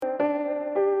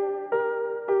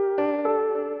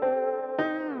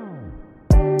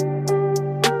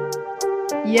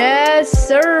Yes,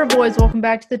 sir, boys. Welcome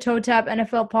back to the Toe Tap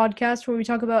NFL podcast, where we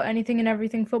talk about anything and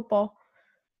everything football.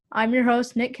 I'm your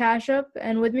host, Nick Cashup,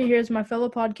 and with me here is my fellow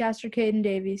podcaster, Caden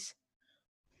Davies.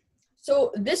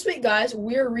 So this week, guys,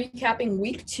 we're recapping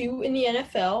Week 2 in the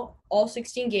NFL, all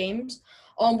 16 games.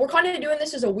 We're kind of doing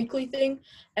this as a weekly thing.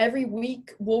 Every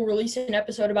week, we'll release an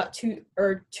episode about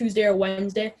Tuesday or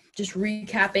Wednesday, just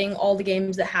recapping all the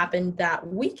games that happened that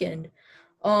weekend.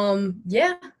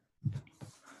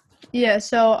 Yeah,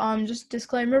 so just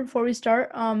disclaimer before we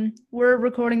start. We're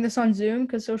recording this on Zoom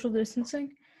because social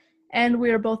distancing, and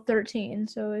we are both 13.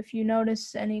 So if you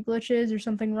notice any glitches or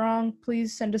something wrong,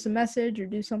 please send us a message or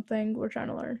do something. We're trying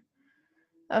to learn.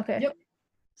 Okay. Yep.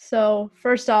 So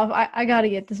first off, I got to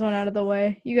get this one out of the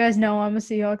way. You guys know I'm a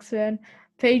Seahawks fan.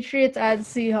 Patriots at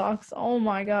Seahawks. Oh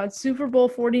my God. Super Bowl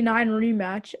 49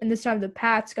 rematch. And this time the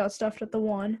Pats got stuffed at the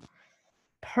 1.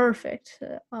 Perfect.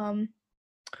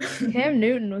 Cam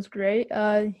Newton was great.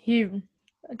 He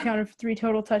accounted for 3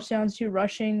 total touchdowns, 2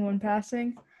 rushing, 1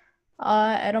 passing.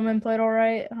 Edelman played all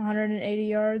right, 180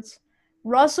 yards.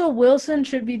 Russell Wilson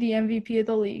should be the MVP of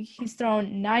the league. He's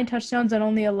thrown 9 touchdowns and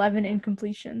only 11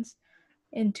 incompletions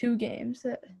in 2 games.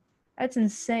 That's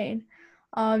insane.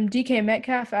 DK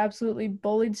Metcalf absolutely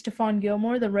bullied Stephon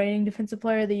Gilmore, the reigning defensive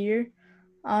player of the year.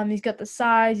 He's got the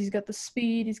size, he's got the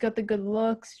speed, he's got the good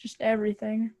looks, just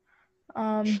everything.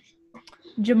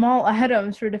 Jamal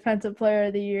Adams for defensive player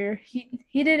of the year.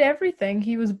 He did everything.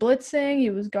 He was blitzing,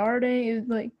 he was guarding, it was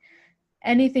like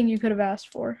anything you could have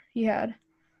asked for, he had.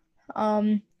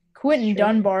 Quentin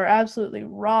Dunbar absolutely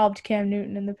robbed Cam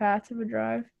Newton in the path of a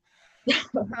drive.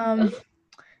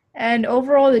 And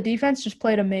overall, the defense just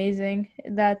played amazing.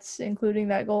 That's including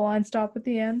that goal line stop at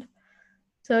the end.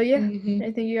 So, yeah,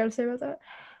 Anything you got to say about that?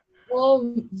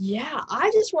 Well, yeah,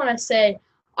 I just want to say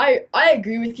I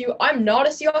agree with you. I'm not a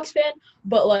Seahawks fan,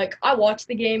 but, I watched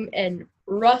the game, and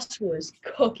Russ was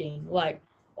cooking.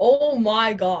 Oh,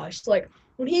 my gosh.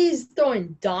 When he's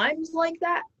throwing dimes like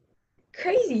that,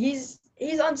 crazy.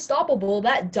 He's unstoppable.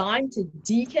 That dime to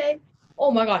DK, oh,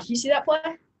 my gosh. You see that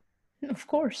play? Of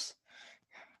course.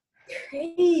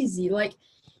 Crazy.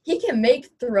 He can make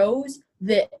throws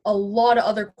that a lot of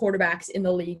other quarterbacks in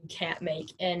the league can't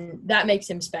make, and that makes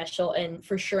him special and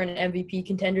for sure an MVP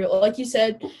contender. Like you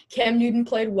said, Cam Newton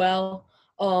played well.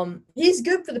 He's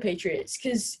good for the Patriots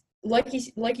because, like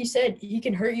you said, he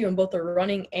can hurt you in both the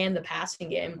running and the passing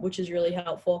game, which is really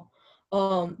helpful.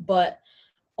 But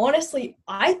honestly,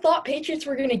 I thought Patriots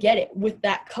were going to get it with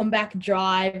that comeback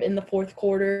drive in the fourth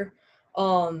quarter.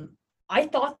 I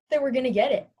thought they were going to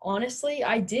get it. Honestly,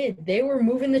 I did. They were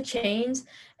moving the chains,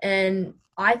 and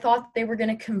I thought they were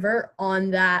going to convert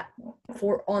on that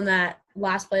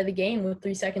last play of the game with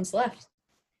 3 seconds left.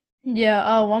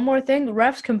 Yeah, one more thing. The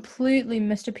refs completely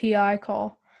missed a PI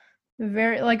call.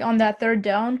 On that third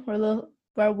down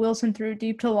where Wilson threw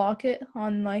deep to Lockett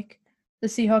on, the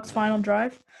Seahawks' final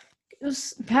drive. It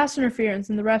was pass interference,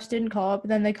 and the refs didn't call it, but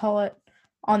then they call it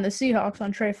on the Seahawks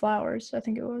on Trey Flowers, I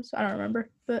think it was. I don't remember,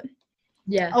 but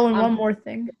yeah. Oh, and one more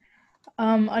thing.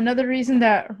 Another reason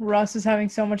that Russ is having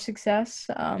so much success,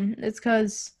 it's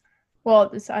because,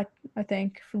 I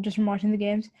think from watching the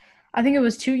games, I think it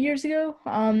was 2 years ago.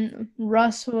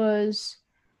 Russ was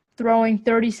throwing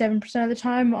 37% of the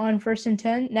time on 1st and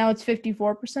 10. Now it's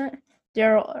 54%.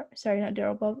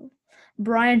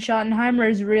 Brian Schottenheimer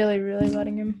is really, really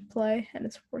letting him play, and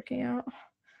it's working out.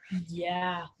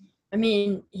 Yeah.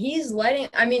 With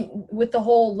the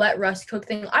whole let Russ cook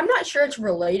thing, I'm not sure it's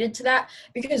related to that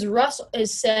because Russ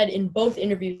has said in both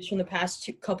interviews from the past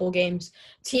couple games,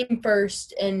 team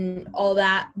first and all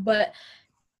that. But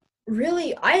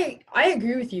really, I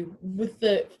agree with you with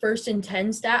the 1st and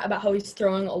 10 stat about how he's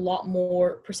throwing a lot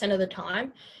more percent of the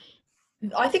time.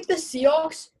 I think the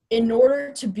Seahawks, in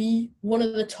order to be one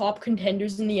of the top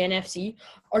contenders in the NFC,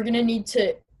 are going to need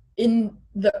to, in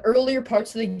the earlier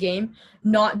parts of the game,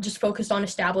 not just focus on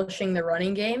establishing the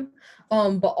running game,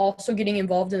 but also getting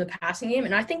involved in the passing game.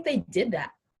 And I think they did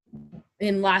that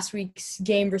in last week's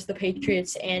game versus the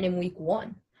Patriots and in week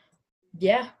 1.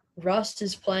 Yeah, Russ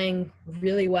is playing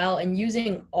really well and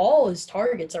using all his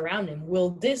targets around him.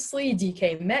 Will Dissly,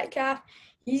 DK Metcalf,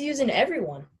 he's using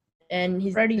everyone. And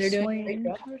they're doing a great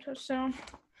job. Touchdown.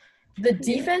 The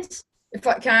defense,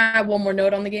 can I have one more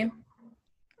note on the game?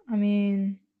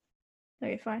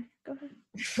 Okay, fine. Go ahead.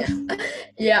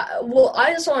 Yeah, well,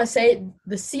 I just want to say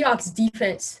the Seahawks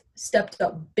defense stepped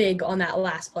up big on that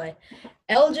last play.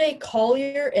 LJ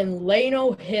Collier and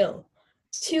Lano Hill,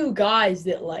 2 guys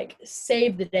that,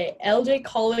 saved the day. LJ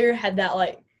Collier had that,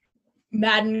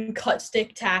 Madden cut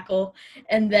stick tackle.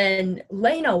 And then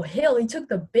Leno Hill, he took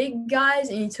the big guys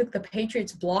and he took the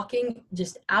Patriots blocking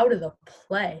just out of the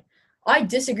play. I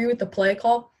disagree with the play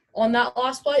call on that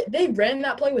last play. They ran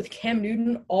that play with Cam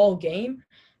Newton all game.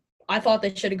 I thought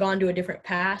they should have gone to a different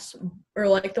pass, or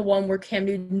like the one where Cam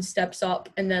Newton steps up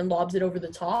and then lobs it over the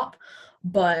top.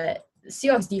 But the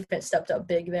Seahawks defense stepped up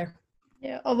big there.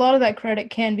 Yeah, a lot of that credit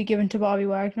can be given to Bobby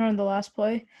Wagner on the last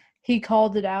play. He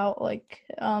called it out,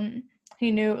 he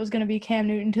knew it was going to be Cam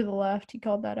Newton to the left. He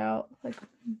called that out like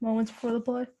moments before the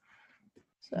play.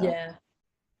 So. Yeah.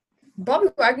 Bobby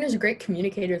Wagner's a great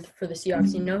communicator for the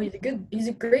Seahawks. You know, he's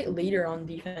a great leader on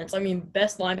defense. I mean,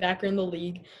 best linebacker in the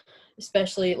league,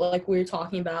 especially like we were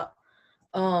talking about.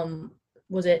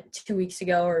 Was it 2 weeks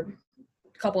ago or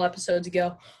a couple episodes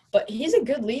ago? But he's a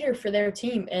good leader for their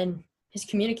team, and his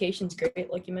communication's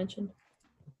great, like you mentioned.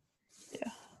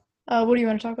 Yeah. What do you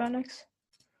want to talk about next?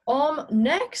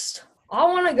 Next, I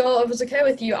want to go, if it's okay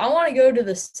with you, I want to go to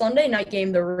the Sunday night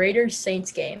game, the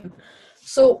Raiders-Saints game.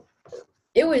 So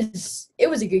it was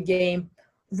a good game.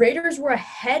 Raiders were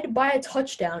ahead by a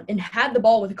touchdown and had the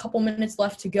ball with a couple minutes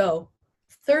left to go.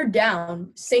 Third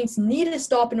down, Saints need a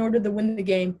stop in order to win the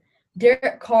game.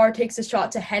 Derek Carr takes a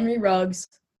shot to Henry Ruggs,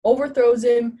 overthrows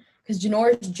him because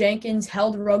Janoris Jenkins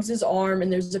held Ruggs' arm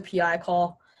and there's a PI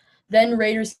call. Then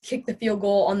Raiders kick the field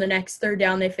goal on the next third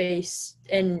down they face,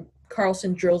 and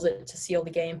Carlson drills it to seal the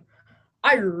game.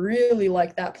 I really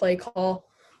like that play call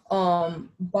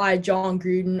by John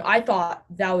Gruden. I thought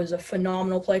that was a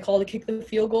phenomenal play call to kick the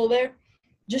field goal there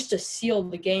just to seal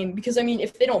the game. Because, I mean,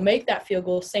 if they don't make that field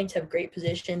goal, Saints have great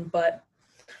position. But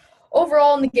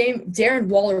overall in the game, Darren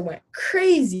Waller went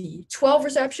crazy. 12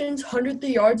 receptions, 103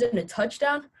 yards, and a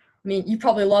touchdown. I mean, you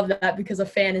probably love that because of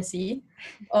fantasy.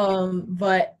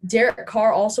 But Derek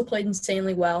Carr also played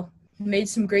insanely well. Made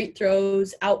some great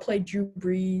throws, outplayed Drew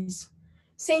Brees.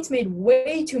 Saints made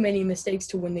way too many mistakes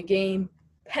to win the game.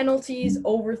 Penalties,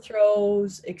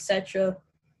 overthrows, etc.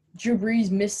 Drew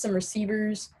Brees missed some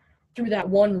receivers, threw that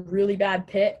one really bad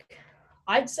pick.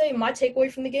 I'd say my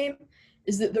takeaway from the game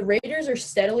is that the Raiders are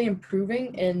steadily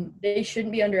improving and they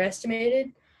shouldn't be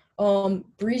underestimated.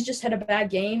 Brees just had a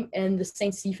bad game, and the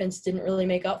Saints defense didn't really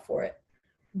make up for it.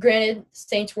 Granted,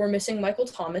 Saints were missing Michael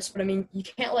Thomas, but, I mean, you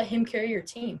can't let him carry your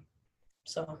team.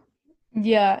 So.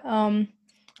 Yeah,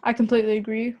 I completely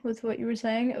agree with what you were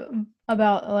saying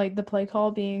about, like, the play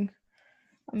call being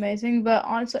amazing. But,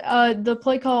 honestly, the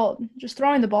play call, just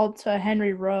throwing the ball to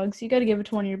Henry Ruggs, you got to give it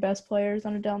to one of your best players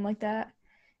on a down like that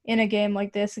in a game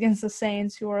like this against the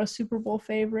Saints, who are a Super Bowl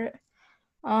favorite.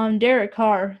 Derek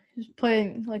Carr, who's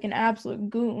playing like an absolute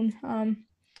goon.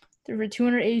 Threw for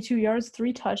 282 yards,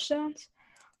 3 touchdowns.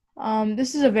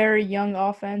 This is a very young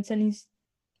offense, and he's,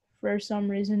 for some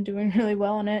reason, doing really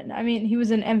well in it. I mean, he was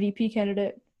an MVP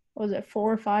candidate, what was it,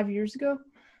 4 or 5 years ago?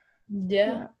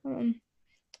 Yeah.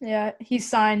 Yeah, he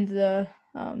signed the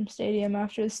stadium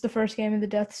after this, the first game of the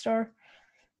Death Star.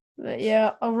 But,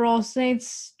 yeah, overall,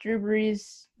 Saints, Drew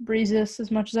Brees, as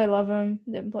much as I love him,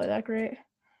 didn't play that great.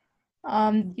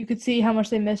 You could see how much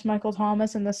they missed Michael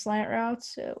Thomas in the slant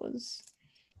routes. It was,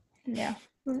 yeah.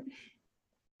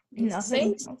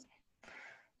 Nothing.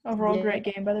 Overall, great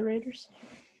game by the Raiders.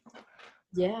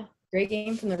 Yeah, great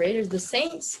game from the Raiders. The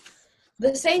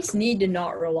Saints need to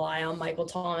not rely on Michael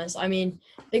Thomas. I mean,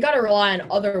 they got to rely on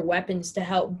other weapons to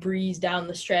help Breeze down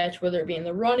the stretch, whether it be in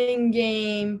the running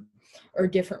game or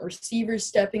different receivers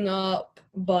stepping up.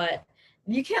 But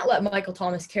you can't let Michael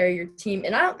Thomas carry your team,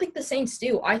 and I don't think the Saints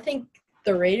do. I think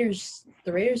the Raiders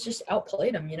just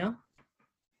outplayed them, you know?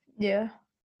 Yeah.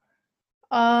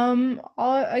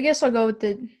 I guess I'll go with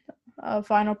the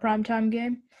final primetime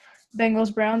game.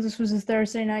 Bengals-Browns. This was a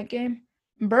Thursday night game.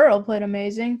 Burrow played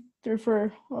amazing. Threw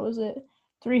for,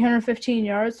 315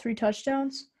 yards, 3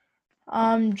 touchdowns.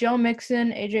 Joe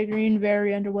Mixon, AJ Green,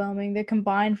 very underwhelming. They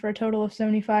combined for a total of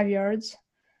 75 yards.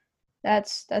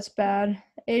 That's bad.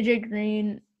 AJ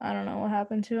Green, I don't know what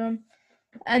happened to him.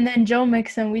 And then Joe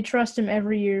Mixon, we trust him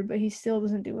every year, but he still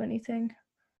doesn't do anything.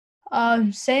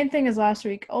 Same thing as last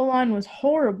week. O-line was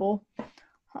horrible.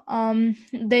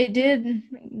 They did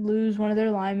lose one of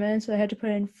their linemen, so they had to put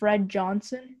in Fred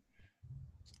Johnson.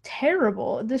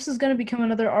 Terrible. This is going to become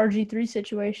another RG3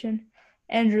 situation.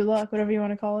 Andrew Luck, whatever you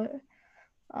want to call it.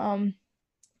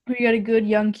 We got a good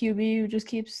young QB who just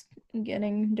keeps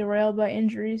getting derailed by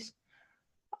injuries.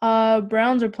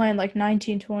 Browns are playing like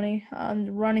 19-20,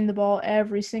 running the ball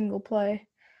every single play.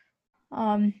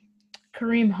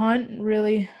 Kareem Hunt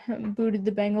really booted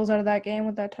the Bengals out of that game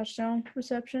with that touchdown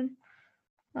reception.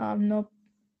 No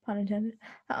pun intended.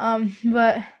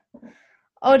 But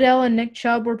Odell and Nick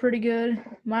Chubb were pretty good.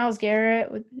 Myles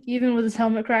Garrett, even with his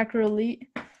helmet cracker elite,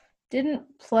 didn't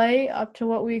play up to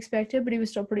what we expected, but he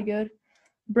was still pretty good.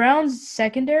 Brown's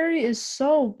secondary was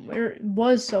so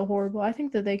horrible. I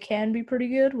think that they can be pretty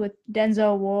good with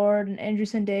Denzel Ward and Andrew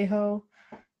Sendejo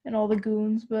and all the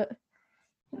goons, but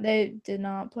they did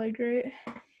not play great.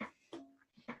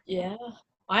 Yeah,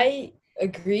 I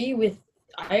agree with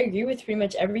pretty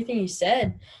much everything you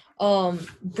said.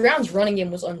 Brown's running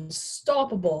game was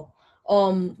unstoppable.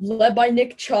 Led by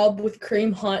Nick Chubb with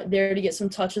Kareem Hunt there to get some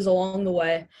touches along the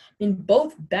way. I mean,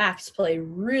 both backs play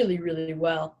really, really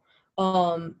well.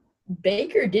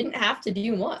 Baker didn't have to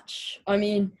do much. I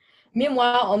mean,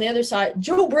 meanwhile, on the other side,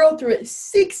 Joe Burrow threw it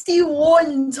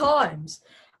 61 times.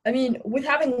 I mean, with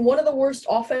having one of the worst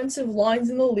offensive lines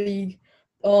in the league,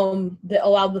 that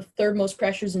allowed the third most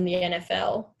pressures in the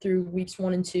NFL through weeks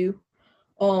 1 and 2.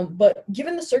 But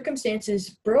given the circumstances,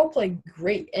 Burrow played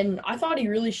great, and I thought he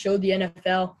really showed the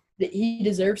NFL that he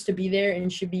deserves to be there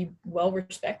and should be well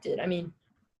respected. I mean,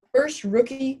 first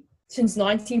rookie since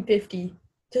 1950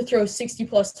 to throw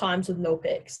 60-plus times with no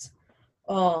picks.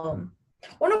 I want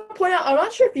to point out, I'm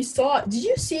not sure if you saw it. Did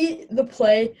you see the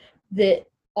play that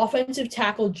offensive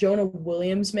tackle Jonah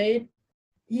Williams made?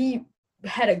 He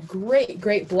had a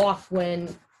great block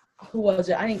when, who was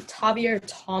it? I think Tavier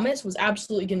Thomas was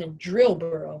absolutely going to drill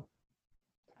Burrow.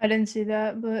 I didn't see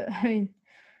that, but I mean,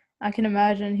 I can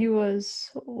imagine. He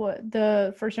was,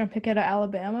 the first round pick out of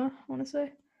Alabama, I want to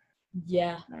say?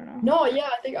 Yeah. I don't know. No, yeah,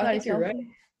 I think you're right.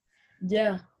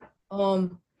 Yeah.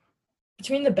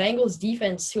 Between the Bengals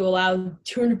defense, who allowed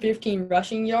 215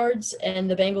 rushing yards, and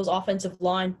the Bengals offensive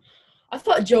line, I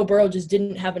thought Joe Burrow just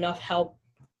didn't have enough help,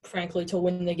 frankly, to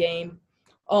win the game.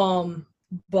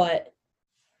 But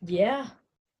yeah,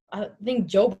 I think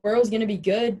Joe Burrow's going to be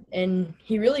good, and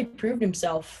he really proved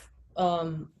himself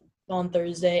on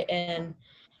Thursday. And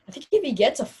I think if he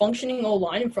gets a functioning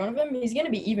O-line in front of him, he's going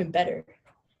to be even better.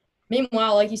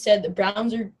 Meanwhile, like you said, the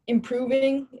Browns are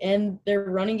improving, and their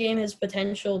running game has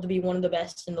potential to be one of the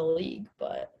best in the league.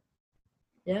 But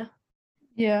yeah.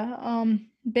 Yeah.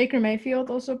 Baker Mayfield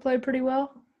also played pretty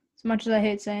well. As much as I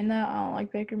hate saying that, I don't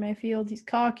like Baker Mayfield. He's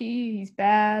cocky, he's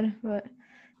bad, but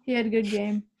he had a good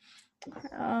game.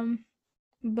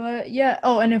 But yeah.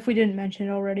 Oh, and if we didn't mention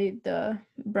it already, the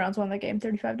Browns won the game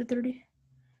 35-30.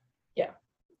 Yeah.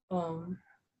 Cool.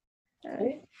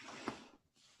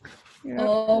 Yeah.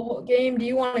 What game do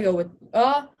you want to go with?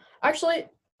 Actually,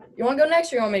 you want to go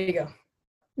next, or you want me to go?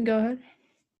 Go ahead.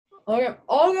 Okay,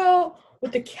 I'll go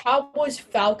with the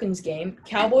Cowboys-Falcons game.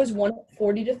 Cowboys won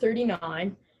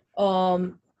 40-39.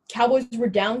 Cowboys were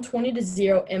down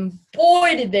 20-0, and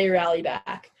boy, did they rally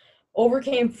back.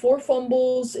 Overcame 4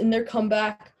 fumbles in their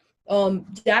comeback.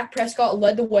 Dak Prescott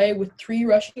led the way with 3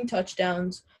 rushing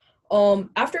touchdowns.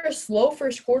 After a slow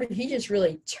first quarter, he just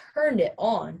really turned it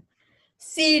on.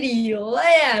 CeeDee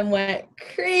Lamb went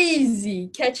crazy,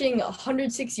 catching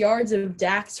 106 yards of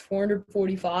Dak's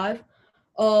 445.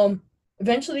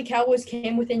 Eventually, the Cowboys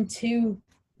came within 2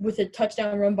 with a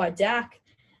touchdown run by Dak.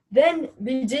 Then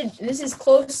they did. This is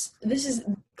close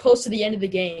to the end of the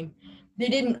game. They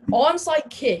did an onside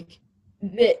kick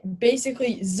that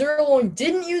basically Zerline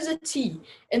didn't use a tee,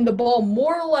 and the ball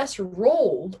more or less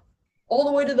rolled all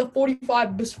the way to the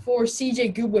 45 before C.J.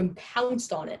 Goodwin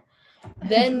pounced on it.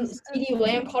 Then CeeDee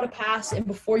Lamb caught a pass, and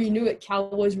before you knew it,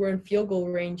 Cowboys were in field goal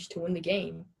range to win the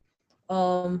game.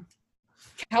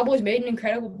 Cowboys made an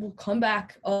incredible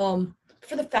comeback.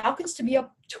 For the Falcons to be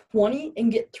up 20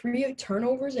 and get 3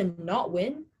 turnovers and not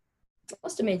win,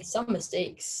 must have made some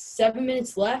mistakes. 7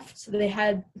 minutes left, so they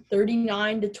had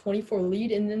 39-24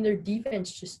 lead, and then their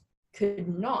defense just could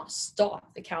not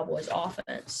stop the Cowboys'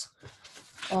 offense.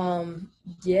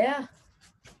 Yeah,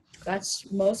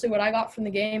 that's mostly what I got from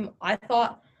the game. I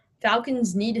thought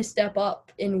Falcons need to step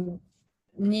up,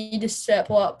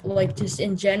 like just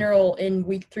in general in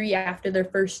week 3 after their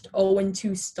first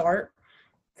 0-2 start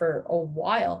for a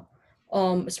while.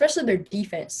 Especially their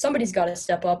defense. Somebody's got to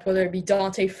step up, whether it be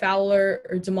Dante Fowler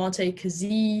or Damontae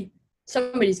Kazee.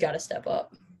 Somebody's got to step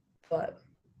up. But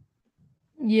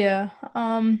yeah,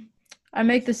 I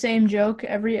make the same joke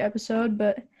every episode,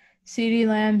 but CeeDee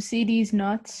Lamb, CeeDee's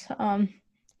nuts.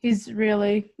 He's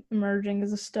really emerging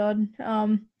as a stud.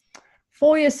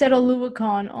 Foye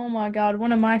Setaluakon, oh my God,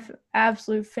 one of my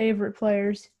absolute favorite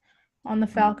players on the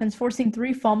Falcons, forcing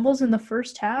 3 fumbles in the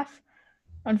first half.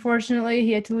 Unfortunately,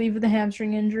 he had to leave with a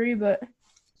hamstring injury, but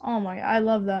oh my God, I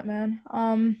love that man.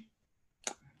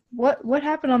 What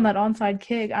happened on that onside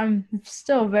kick? I'm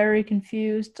still very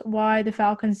confused why the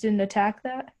Falcons didn't attack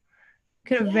that.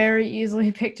 Could have very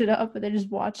easily picked it up, but they just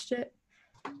watched it.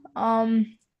 oh.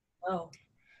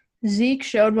 Zeke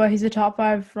showed why he's a top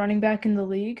 5 running back in the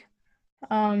league.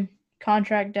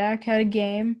 Contract Dak had a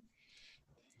game.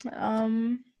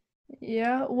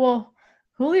 Yeah, well,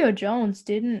 Julio Jones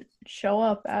didn't show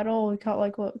up at all. He caught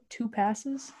like what, 2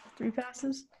 passes, 3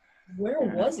 passes. Where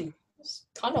was he? I was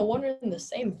kind of wondering the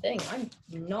same thing. I'm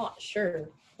not sure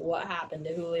what happened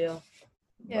to Julio.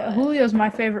 Yeah, But Julio's my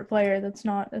favorite player. That's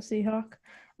not a Seahawk.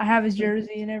 I have his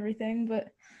jersey and everything, but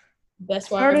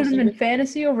best wide started him in receiver.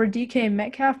 fantasy over DK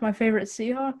Metcalf, my favorite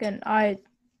Seahawk, and I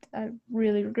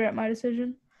really regret my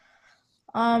decision.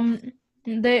 Um,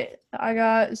 I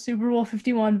got Super Bowl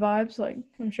 51 vibes, like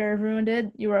I'm sure everyone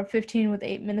did. You were up 15 with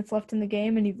 8 minutes left in the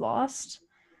game, and you lost.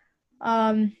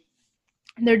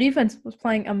 Their defense was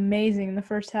playing amazing in the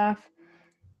first half,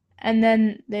 and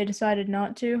then they decided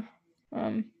not to.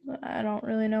 I don't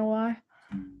really know why.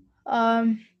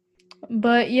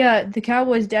 But yeah, the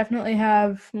Cowboys definitely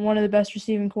have one of the best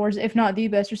receiving cores, if not the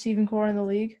best receiving core in the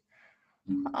league.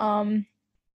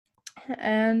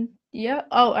 And yeah.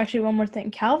 Oh, actually, one more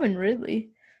thing. Calvin Ridley,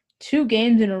 2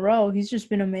 games in a row. He's just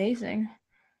been amazing.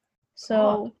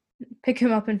 So pick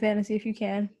him up in fantasy if you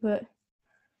can. But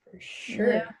For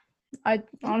sure. yeah, I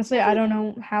honestly I don't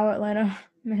know how Atlanta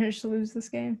managed to lose this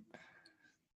game.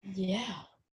 Yeah.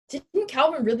 Didn't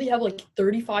Calvin really have like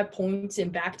 35 points in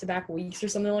back-to-back weeks or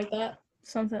something like that?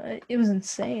 It was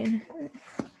insane.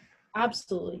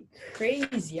 Absolutely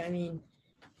crazy. I mean,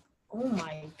 oh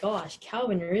my gosh,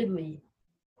 Calvin Ridley.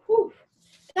 Whew.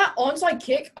 That onside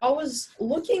kick, I was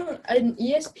looking at an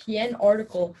ESPN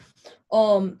article.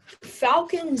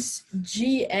 Falcons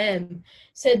GM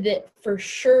said that for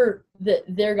sure that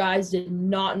their guys did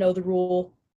not know the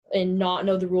rule and not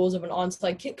know the rules of an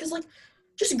onside kick because, like,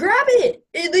 just grab it.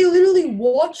 They literally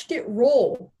watched it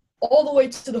roll all the way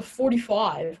to the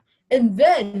 45 and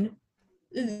then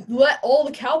let all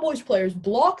the Cowboys players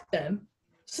block them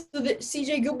so that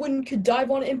CJ Goodwin could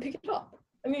dive on it and pick it up.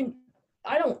 I mean,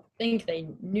 I don't think they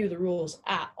knew the rules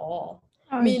at all.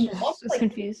 I was just as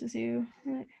confused as you.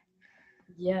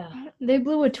 Yeah. They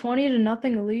blew a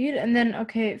 20-0 lead, and then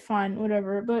okay, fine,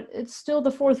 whatever. But it's still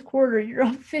the fourth quarter. You're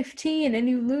up 15 and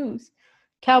you lose.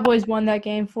 Cowboys won that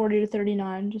game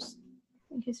 40-39. Just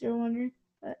in case you're wondering.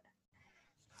 But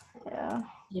yeah.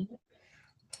 I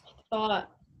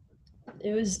thought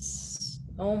it was.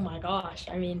 Oh my gosh!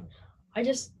 I mean, I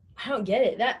don't get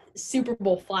it. That Super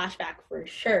Bowl flashback for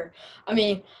sure. I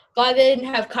mean, glad they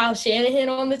didn't have Kyle Shanahan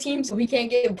on the team, so he can't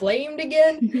get blamed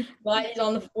again. Glad he's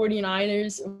on the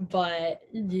 49ers, but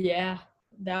yeah,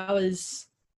 that was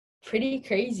pretty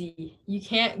crazy. You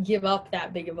can't give up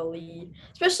that big of a lead,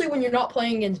 especially when you're not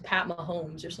playing against Pat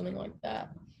Mahomes or something like that.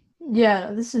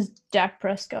 Yeah, this is Dak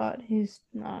Prescott. He's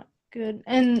not good.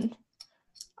 And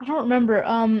I don't remember.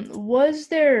 Was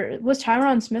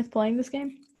Tyron Smith playing this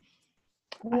game?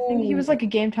 I think he was like a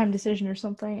game time decision or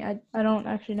something. I don't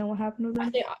actually know what happened with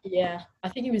him. I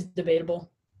think he was debatable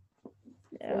for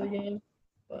the Yeah. game,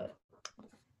 but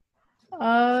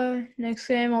Next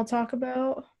game I'll talk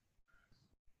about.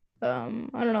 I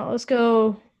don't know. Let's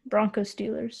go Broncos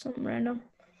Steelers. Something random.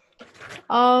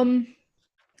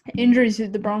 Injuries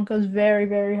hit the Broncos very,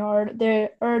 very hard. They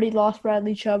already lost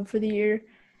Bradley Chubb for the year.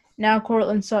 Now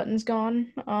Cortland Sutton's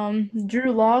gone.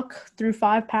 Drew Lock threw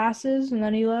 5 passes and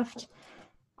then he left.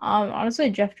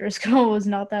 Honestly, Jeff Driscoll was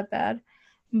not that bad,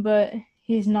 but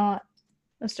he's not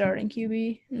a starting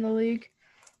QB in the league.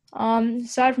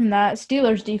 Aside from that,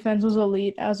 Steelers defense was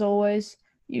elite as always.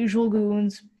 Usual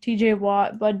goons: T.J.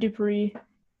 Watt, Bud Dupree,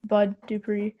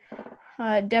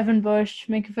 Devin Bush,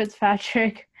 Minka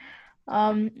Fitzpatrick.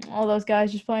 All those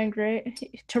guys just playing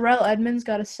great. Terrell Edmonds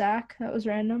got a sack. That was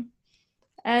random.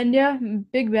 And yeah,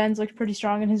 Big Ben's looked pretty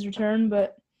strong in his return,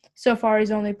 but so far he's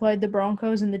only played the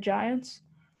Broncos and the Giants.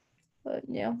 But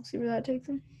yeah, we'll see where that takes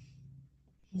him.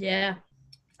 yeah,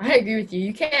 I agree with you.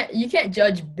 You can't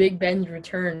judge Big Ben's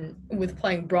return with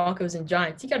playing Broncos and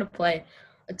Giants. You got to play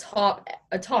a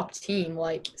top team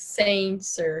like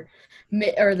Saints or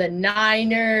the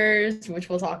Niners, which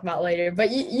we'll talk about later.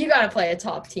 But you got to play a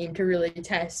top team to really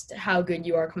test how good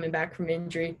you are coming back from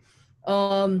injury.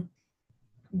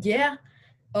 Yeah.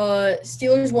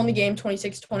 Steelers won the game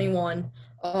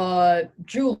 26-21.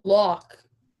 Drew Lock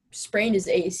sprained his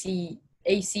AC,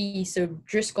 so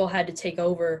Driscoll had to take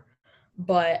over.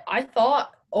 But I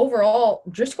thought overall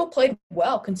Driscoll played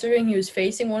well considering he was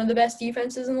facing one of the best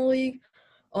defenses in the league.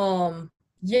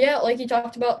 Yeah, like you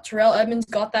talked about, Terrell Edmonds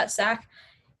got that sack.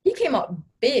 He came up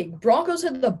big. Broncos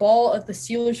had the ball at the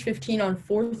Steelers 15 on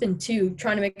 4th and 2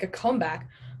 trying to make a comeback,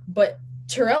 but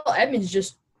Terrell Edmonds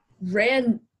just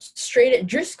ran straight at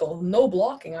Driscoll, no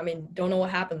blocking. I mean, don't know what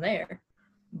happened there.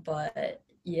 But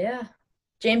yeah,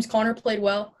 James Conner played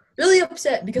well. really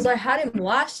upset because I had him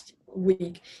last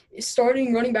week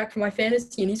starting running back for my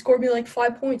fantasy, and he scored me like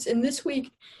 5 points. And this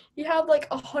week, he had like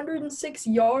 106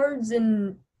 yards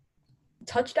and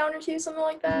touchdown or two, something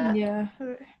like that. Yeah.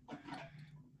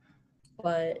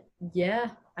 But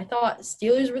yeah, I thought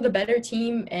Steelers were the better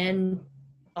team and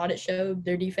thought it showed.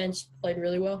 Their defense played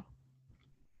really well.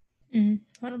 100%.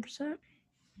 All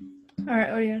right,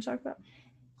 what are you gonna talk about?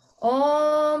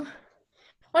 I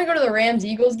want to go to the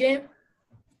Rams-Eagles game.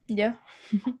 Yeah.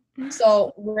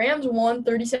 So Rams won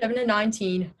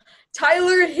 37-19.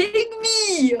 Tyler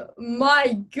Higbee,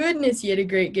 my goodness, he had a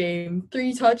great game.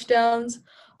 3 touchdowns.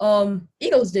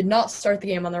 Eagles did not start the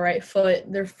game on the right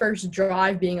foot. Their first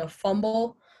drive being a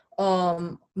fumble.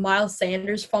 Miles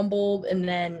Sanders fumbled, and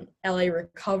then LA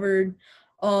recovered.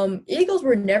 Eagles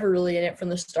were never really in it from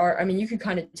the start. I mean, you could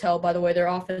kind of tell by the way their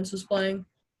offense was playing.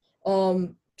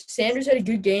 Sanders had a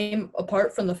good game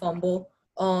apart from the fumble.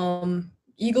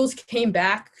 Eagles came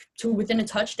back to within a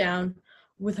touchdown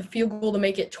with a field goal to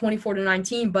make it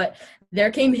 24-19, but there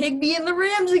came Higbee and the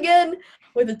Rams again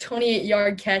with a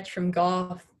 28-yard catch from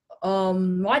Goff.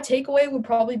 My takeaway would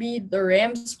probably be the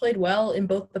Rams played well in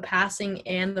both the passing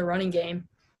and the running game,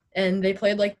 and they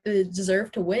played like they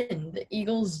deserve to win. The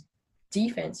Eagles'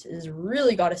 defense has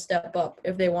really got to step up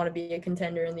if they want to be a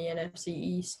contender in the NFC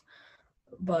East.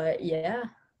 But yeah.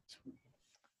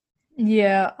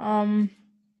 Yeah,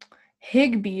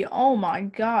 Higbee, oh my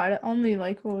God, only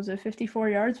like, 54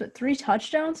 yards, but 3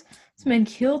 touchdowns? This man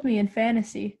killed me in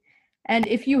fantasy. And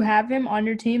if you have him on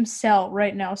your team, sell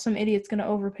right now. Some idiot's going to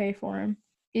overpay for him.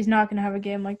 He's not going to have a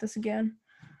game like this again.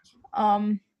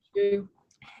 I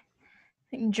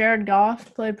think Jared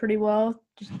Goff played pretty well.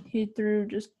 He threw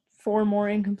just 4 more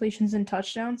incompletions and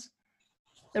touchdowns.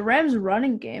 The Rams'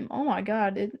 running game, oh my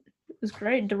God, it was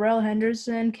great. Darrell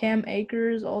Henderson, Cam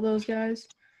Akers, all those guys.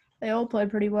 They all played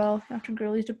pretty well after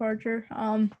Gurley's departure.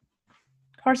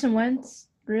 Carson Wentz,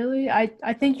 really?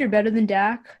 I think you're better than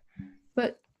Dak,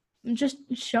 but just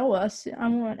show us. I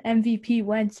want MVP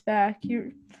Wentz back.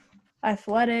 You're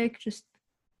athletic, just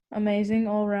amazing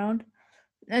all around.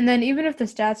 And then even if the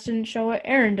stats didn't show it,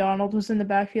 Aaron Donald was in the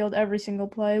backfield every single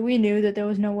play. We knew that there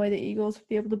was no way the Eagles would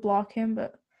be able to block him,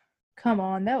 but come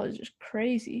on, that was just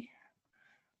crazy.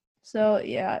 So,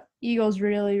 yeah, Eagles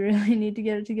really, really need to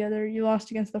get it together. You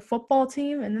lost against the football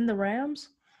team and then the Rams.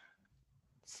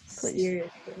 Please.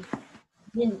 Seriously. I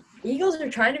mean, Eagles are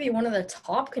trying to be one of the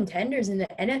top contenders in the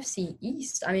NFC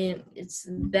East. I mean, it's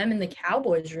them and the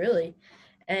Cowboys, really.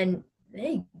 And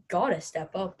they got to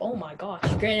step up. Oh, my gosh.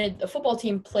 Granted, the football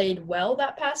team played well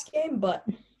that past game, but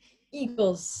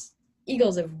Eagles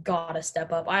have got to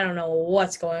step up. I don't know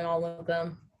what's going on with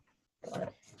them.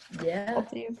 But, yeah.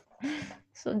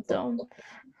 So dumb.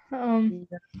 What you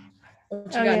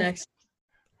got next?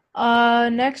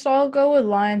 Next I'll go with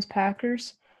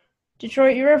Lions-Packers.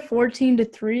 Detroit, you were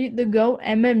 14-3. The GOAT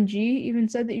MMG even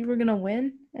said that you were gonna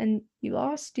win, and you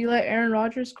lost. You let Aaron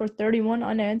Rodgers score 31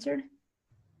 unanswered.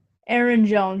 Aaron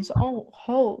Jones. Oh,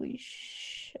 holy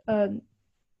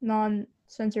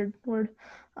non-censored word.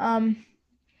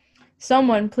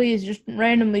 Someone please just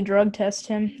randomly drug test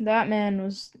him. That man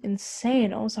was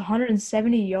insane. Almost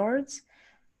 170 yards.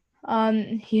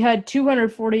 He had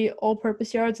 240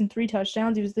 all-purpose yards and 3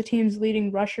 touchdowns. He was the team's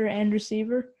leading rusher and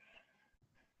receiver.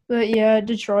 But yeah,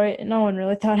 Detroit, no one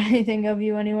really thought anything of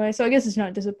you anyway, so I guess it's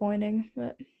not disappointing,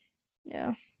 but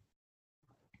yeah.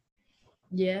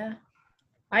 Yeah.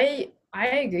 I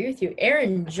agree with you.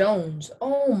 Aaron Jones,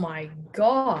 oh my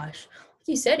gosh. Like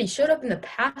you said, he showed up in the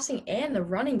passing and the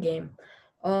running game.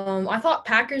 I thought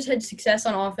Packers had success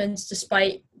on offense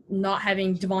despite not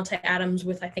having Devontae Adams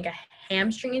with, I think, a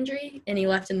hamstring injury, and he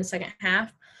left in the second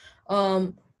half.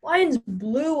 Lions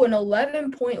blew an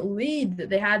 11-point lead that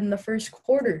they had in the first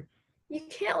quarter. You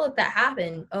can't let that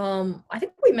happen. I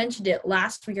think we mentioned it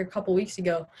last week or a couple weeks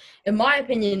ago. In my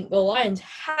opinion, the Lions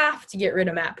have to get rid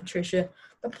of Matt Patricia.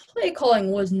 The play calling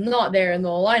was not there, and the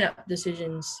lineup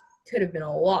decisions could have been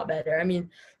a lot better. I mean,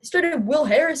 they started Will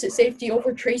Harris at safety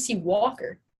over Tracy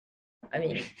Walker. I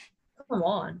mean, come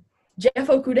on. Jeff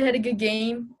Okudah had a good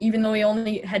game, even though he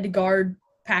only had to guard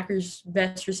Packers'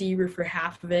 best receiver for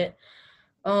half of it.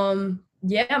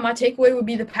 Yeah, my takeaway would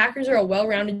be the Packers are a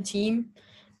well-rounded team,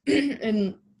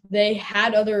 and they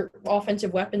had other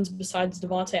offensive weapons besides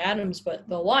Devontae Adams, but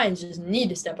the Lions just need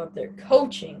to step up their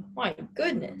coaching. My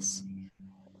goodness.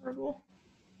 Horrible.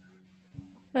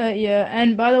 Yeah,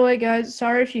 and by the way, guys,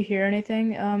 sorry if you hear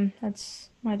anything. That's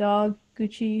my dog,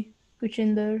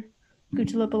 Guccinder,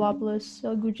 Gucci-Lopalopoulos,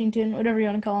 Gucciington, whatever you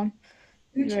want to call him.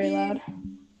 He's very loud.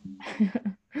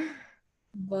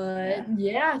 But,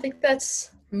 yeah, I think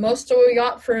that's most of what we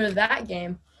got for that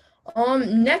game.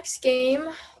 Next game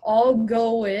I'll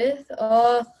go with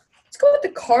let's go with the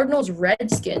Cardinals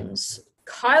Redskins.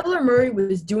 Kyler Murray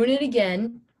was doing it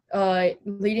again,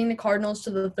 leading the Cardinals to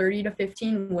the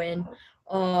 30-15 win.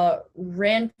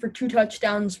 Ran for 2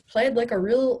 touchdowns, played like a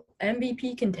real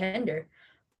MVP contender.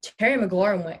 Terry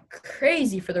McLaurin went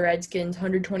crazy for the Redskins,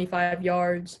 125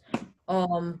 yards.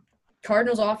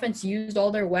 Cardinals offense used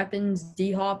all their weapons,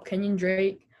 D-Hop, Kenyon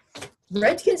Drake.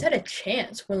 Redskins had a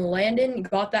chance when Landon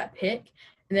got that pick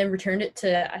and then returned it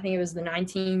to, I think it was the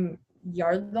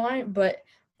 19-yard line. But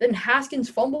then Haskins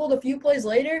fumbled a few plays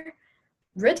later.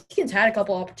 Redskins had a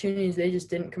couple opportunities. They just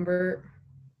didn't convert.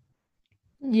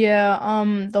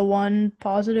 Yeah, the one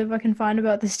positive I can find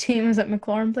about this team is that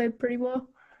McLaurin played pretty well.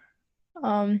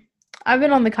 Um, I've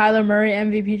been on the Kyler Murray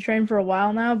MVP train for a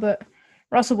while now, but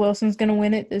Russell Wilson's gonna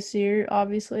win it this year,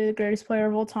 obviously the greatest player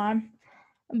of all time.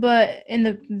 But in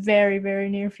the very, very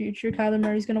near future, Kyler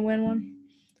Murray's gonna win one.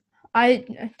 I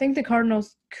think the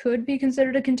Cardinals could be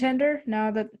considered a contender now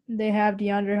that they have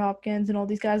DeAndre Hopkins and all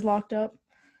these guys locked up.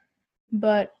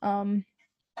 But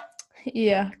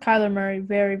yeah, Kyler Murray,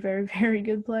 very, very, very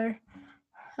good player.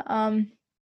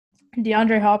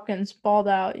 DeAndre Hopkins balled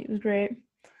out. He was great.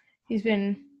 He's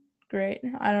been great.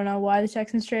 I don't know why the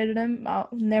Texans traded him. I'll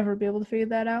never be able to figure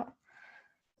that out.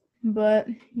 But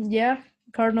yeah,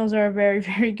 Cardinals are a very,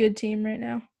 very good team right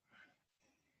now.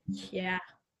 Yeah,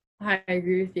 I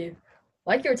agree with you.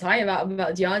 Like you were talking about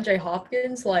DeAndre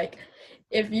Hopkins, like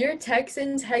if you're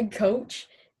Texans head coach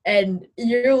and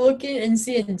you're looking and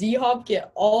seeing D-Hop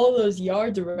get all those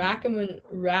yards,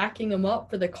 racking them up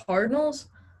for the Cardinals,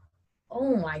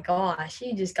 oh my gosh,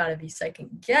 you just gotta be second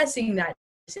guessing that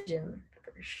decision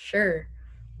for sure.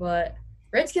 But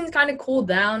Redskins kind of cooled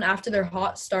down after their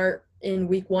hot start in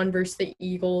week 1 versus the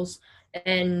Eagles,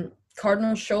 and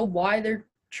Cardinals showed why they're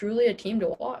truly a team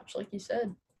to watch, like you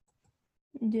said.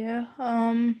 Yeah.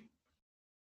 I don't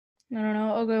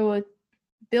know. I'll go with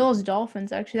Bills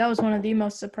Dolphins. Actually, that was one of the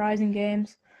most surprising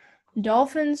games.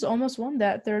 Dolphins almost won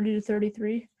that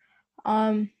 30-33.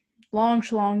 Long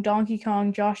schlong, Donkey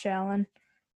Kong, Josh Allen.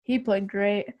 He played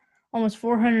great. Almost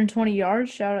 420 yards.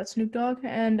 Shout out Snoop Dogg,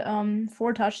 and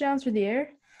 4 touchdowns for the air.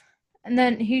 And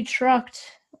then he trucked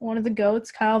one of the goats,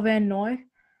 Kyle Van Noy.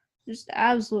 Just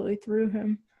absolutely threw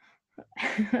him.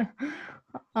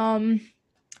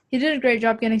 He did a great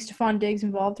job getting Stephon Diggs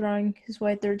involved, throwing his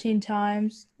way 13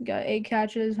 times. Got 8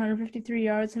 catches, 153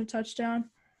 yards, and a touchdown.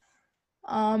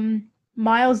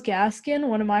 Myles Gaskin,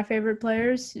 one of my favorite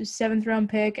players, his 7th-round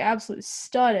pick, absolute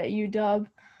stud at UW.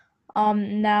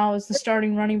 Now is the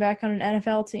starting running back on an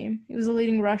NFL team. He was the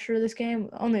leading rusher this game,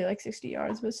 only like 60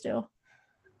 yards, but still.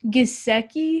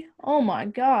 Gesicki, oh my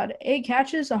God, 8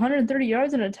 catches, 130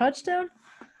 yards, and a touchdown.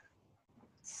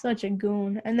 Such a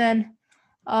goon. And then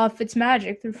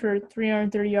Fitzmagic threw for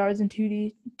 330 yards and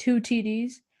 2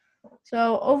 TDs.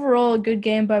 So overall, a good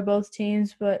game by both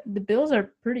teams, but the Bills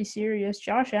are pretty serious.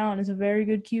 Josh Allen is a very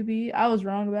good QB. I was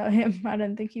wrong about him. I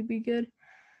didn't think he'd be good.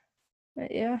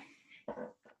 But yeah.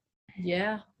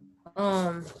 Yeah.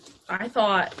 I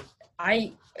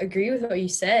agree with what you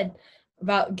said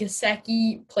about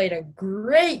Gesicki. Played a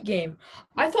great game.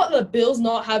 I thought the Bills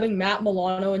not having Matt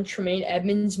Milano and Tremaine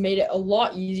Edmonds made it a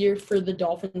lot easier for the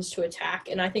Dolphins to attack,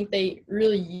 and I think they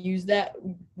really used that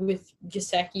with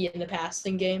Gesicki in the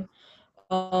passing game.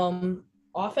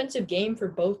 Offensive game for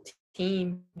both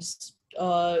teams.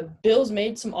 Bills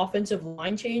made some offensive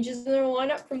line changes in their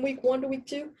lineup from week 1 to week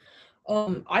 2.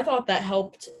 I thought that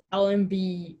helped Allen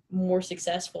be more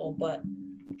successful, but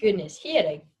goodness, he had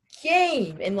a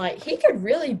game, and like he could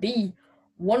really be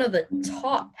one of the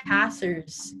top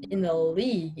passers in the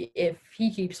league if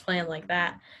he keeps playing like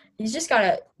that. He's just got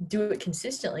to do it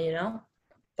consistently, you know?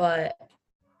 But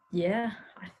yeah,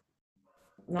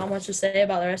 not much to say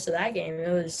about the rest of that game.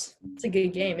 It's a good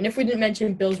game. And if we didn't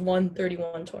mention Bills won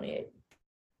 31-28.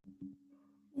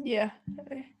 Yeah.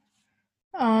 Okay.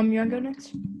 You want to go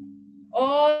next?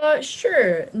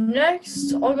 Sure.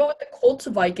 Next, I'll go with the Colts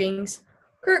Vikings.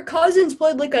 Kirk Cousins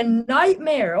played like a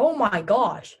nightmare. Oh my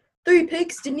gosh. 3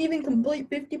 picks, didn't even complete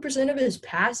 50% of his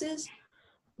passes.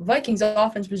 Vikings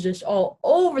offense was just all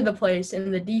over the place,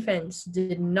 and the defense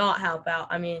did not help out.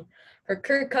 I mean, for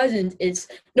Kirk Cousins, it's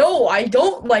no, I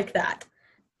don't like that.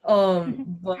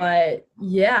 But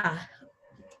yeah,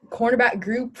 cornerback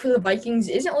group for the Vikings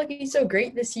isn't looking so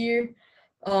great this year.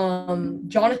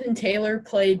 Jonathan Taylor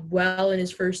played well in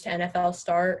his first NFL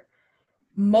start.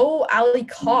 Mo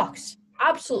Alley-Cox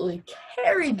absolutely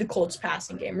carried the Colts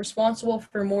passing game, responsible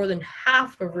for more than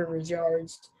half of Rivers'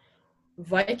 yards.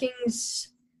 Vikings,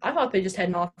 I thought they just had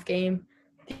an off game.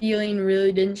 Thielen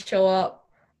really didn't show up.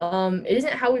 It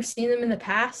isn't how we've seen them in the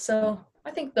past, so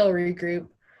I think they'll regroup.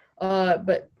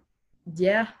 But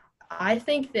yeah, I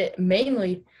think that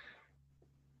mainly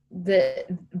the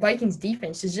Vikings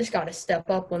defense has just got to step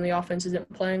up when the offense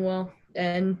isn't playing well.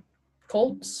 And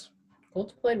Colts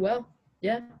played well.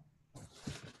 Yeah.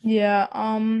 Yeah,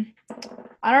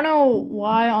 I don't know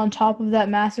why on top of that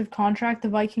massive contract the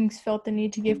Vikings felt the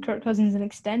need to give Kirk Cousins an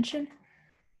extension.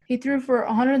 He threw for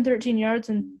 113 yards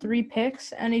and 3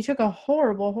 picks, and he took a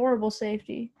horrible, horrible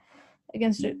safety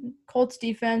against a Colts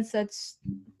defense that's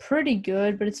pretty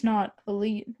good, but it's not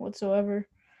elite whatsoever.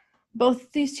 Both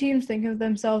of these teams think of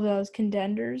themselves as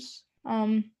contenders.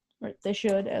 Or they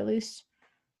should at least.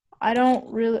 I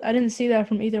didn't see that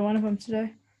from either one of them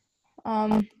today.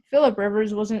 Phillip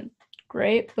Rivers wasn't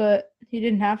great, but he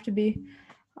didn't have to be.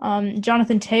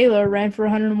 Jonathan Taylor ran for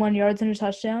 101 yards and a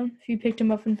touchdown. If you picked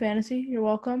him up in fantasy, you're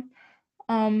welcome.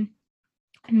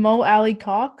 Mo Alley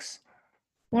Cox,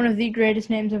 one of the greatest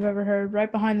names I've ever heard,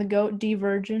 right behind the GOAT, D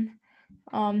Virgin.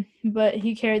 But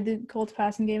he carried the Colts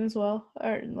passing game as well,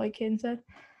 or like Caden said.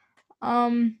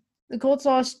 The Colts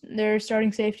lost their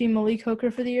starting safety, Malik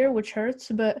Hooker, for the year, which hurts,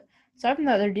 but aside from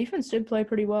that, their defense did play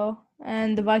pretty well,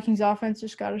 and the Vikings offense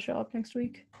just got to show up next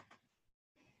week.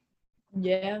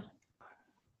 Yeah,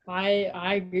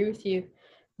 I agree with you.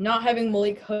 Not having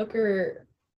Malik Hooker,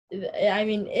 I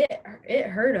mean, it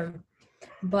hurt him,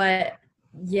 but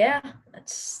yeah,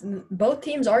 both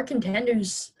teams are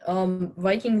contenders.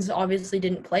 Vikings obviously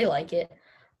didn't play like it,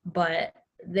 but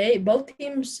both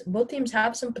teams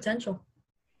have some potential.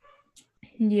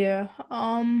 Yeah.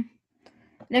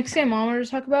 Next game I want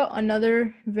to talk about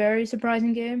another very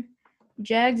surprising game,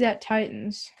 Jags at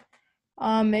Titans.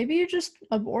 Maybe you just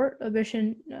abort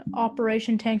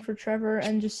Operation Tank for Trevor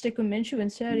and just stick with Minshew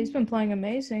instead. He's been playing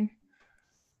amazing.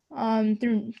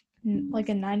 Threw like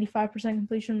a 95%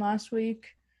 completion last week.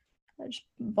 I just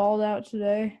balled out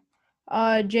today.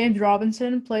 James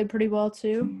Robinson played pretty well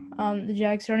too. The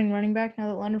Jags starting running back now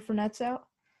that Leonard Fournette's out.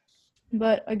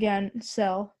 But again,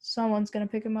 sell. Someone's gonna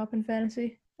pick him up in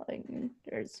fantasy.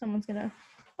 Or someone's gonna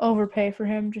overpay for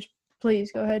him. Just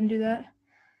please go ahead and do that.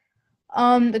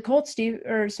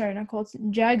 The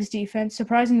Jags defense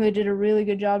surprisingly did a really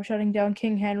good job shutting down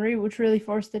King Henry, which really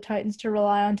forced the Titans to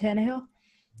rely on Tannehill.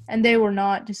 And they were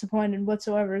not disappointed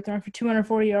whatsoever, throwing for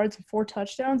 240 yards and 4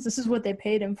 touchdowns. This is what they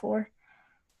paid him for.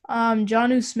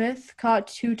 Jonnu Smith caught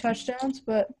 2 touchdowns,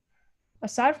 but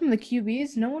aside from the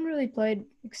QBs, no one really played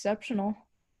exceptional.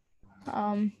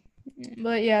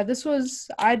 But yeah,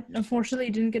 I unfortunately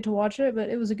didn't get to watch it, but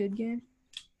it was a good game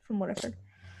from what I've heard.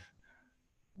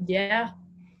 Yeah,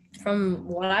 from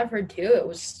what I've heard too, it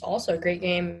was also a great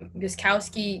game.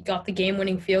 Gostkowski got the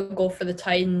game-winning field goal for the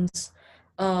Titans.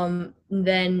 Then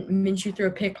Minshew threw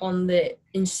a pick on the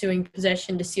ensuing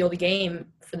possession to seal the game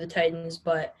for the Titans.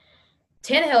 But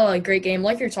Tannehill had a great game,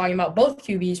 like you're talking about. Both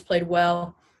QBs played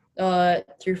well.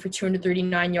 Threw for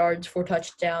 239 yards, 4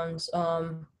 touchdowns.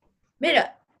 Made an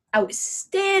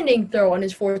outstanding throw on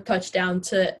his 4th touchdown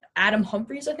to Adam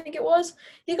Humphries, I think it was.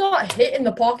 He got hit in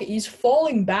the pocket. He's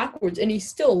falling backwards, and he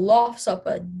still lofts up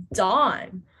a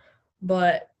dime.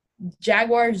 But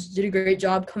Jaguars did a great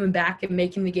job coming back and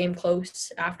making the game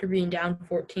close after being down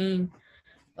 14.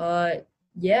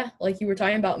 Yeah, like you were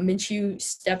talking about, Minshew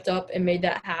stepped up and made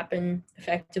that happen,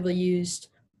 effectively used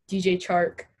DJ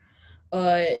Chark.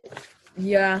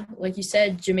 Yeah, like you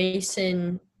said,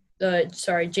 James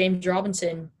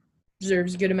Robinson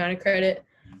deserves a good amount of credit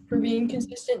for being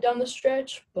consistent down the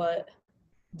stretch. But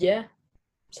yeah,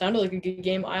 sounded like a good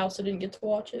game. I also didn't get to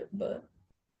watch it, but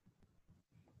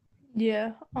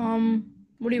yeah.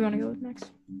 What do you want to go with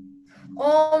next?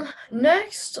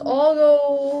 Next I'll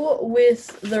go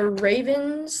with the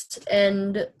Ravens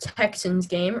and Texans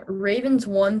game. Ravens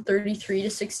won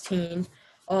 33-16.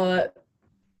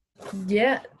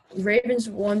 Yeah, Ravens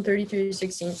won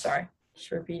 33-16. Sorry,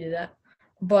 just repeated that.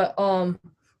 But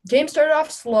game started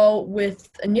off slow with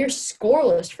a near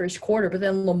scoreless first quarter, but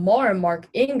then Lamar and Mark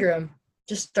Ingram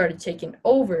just started taking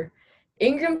over.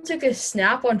 Ingram took a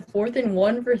snap on 4th and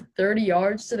 1 for 30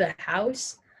 yards to the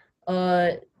house.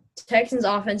 Texans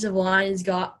offensive line has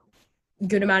got a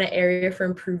good amount of area for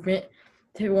improvement.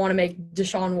 They want to make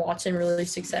Deshaun Watson really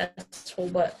successful,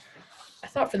 but I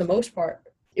thought for the most part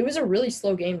it was a really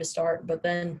slow game to start, but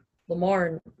then Lamar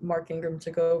and Mark Ingram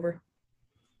took over.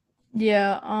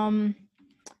 Yeah,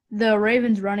 the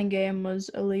Ravens running game was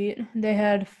elite. They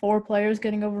had 4 players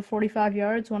getting over 45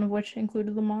 yards, one of which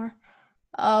included Lamar.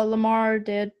 Lamar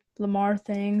did Lamar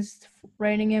things,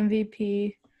 reigning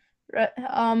MVP.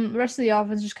 The rest of the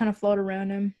offense just kind of floated around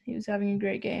him. He was having a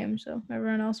great game, so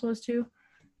everyone else was too.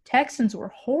 Texans were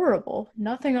horrible.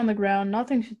 Nothing on the ground,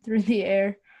 nothing through the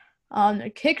air. Their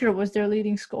kicker was their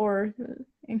leading scorer.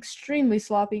 Extremely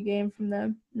sloppy game from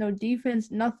them. No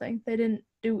defense, nothing. They didn't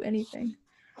do anything.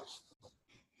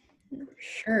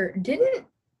 Sure. Didn't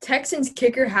Texans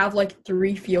kicker have like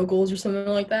 3 field goals or something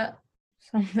like that?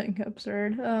 Something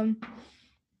absurd.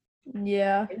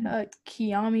 Yeah,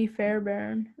 Kiami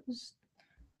Fairbairn was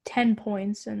 10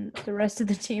 points, and the rest of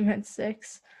the team had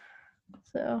 6.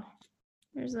 So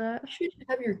there's that. You should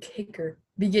have your kicker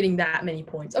be getting that many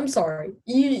points. I'm sorry.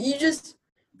 You just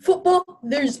football,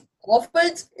 there's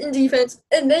offense and defense,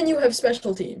 and then you have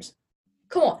special teams.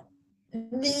 Come on.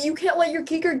 You can't let your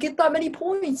kicker get that many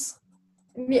points.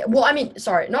 Yeah, well, I mean,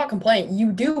 sorry, not complaining.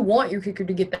 You do want your kicker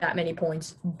to get that many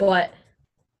points, but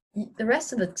the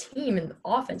rest of the team and the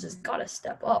offense has got to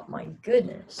step up. My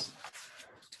goodness.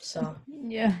 So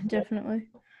yeah, definitely.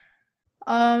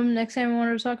 Next time I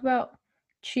wanted to talk about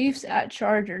Chiefs at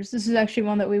Chargers. This is actually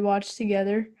one that we watched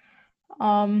together.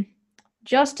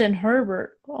 Justin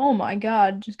Herbert, oh my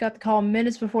God, just got the call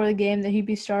minutes before the game that he'd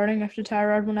be starting after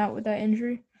Tyrod went out with that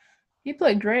injury. He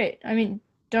played great. I mean,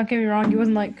 don't get me wrong, he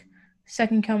wasn't like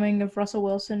second coming of Russell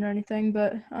Wilson or anything,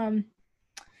 but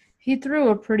he threw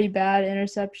a pretty bad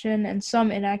interception and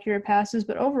some inaccurate passes,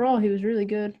 but overall he was really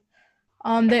good.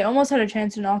 They almost had a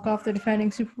chance to knock off the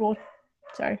defending Super Bowl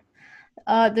champs,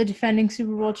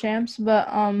 but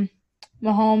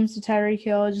Mahomes to Tyreek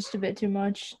Hill just a bit too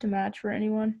much to match for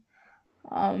anyone.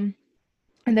 And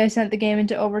they sent the game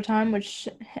into overtime, which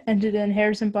ended in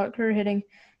Harrison Butker hitting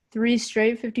 3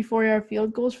 straight 54-yard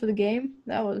field goals for the game.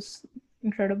 That was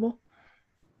incredible.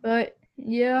 But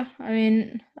yeah, I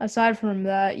mean, aside from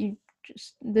that,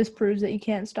 this proves that you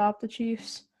can't stop the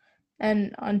Chiefs.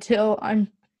 And until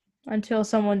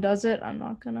someone does it, I'm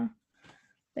not gonna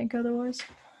think otherwise.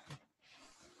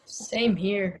 same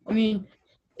here. I mean,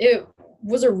 it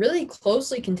was a really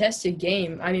closely contested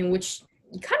game. I mean, which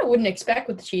you kind of wouldn't expect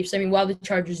with the Chiefs. I mean, while the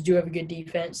Chargers do have a good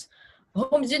defense,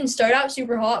 Mahomes didn't start out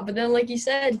super hot, but then, like you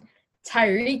said,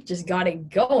 Tyreek just got it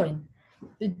going.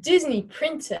 The Disney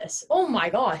princess, oh my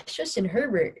gosh, Justin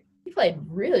Herbert, he played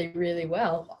really, really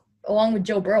well. Along with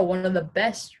Joe Burrow, one of the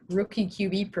best rookie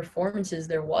QB performances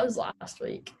there was last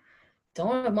week.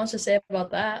 Don't have much to say about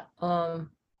that.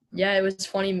 Yeah, it was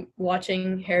funny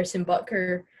watching Harrison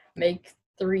Butker make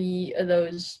 3 of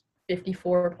those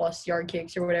 54-plus yard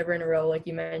kicks or whatever in a row, like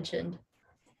you mentioned.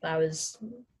 That was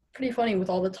pretty funny with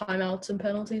all the timeouts and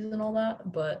penalties and all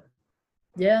that. But,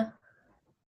 yeah.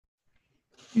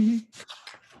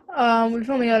 Mm-hmm. We've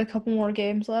only got a couple more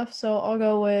games left, so I'll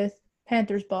go with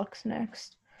Panthers-Bucks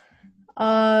next.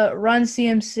 Run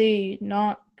CMC,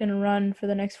 not going to run for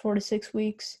the next 4 to 6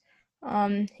 weeks.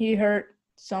 He hurt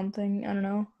something. I don't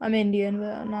know. I'm Indian,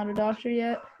 but I'm not a doctor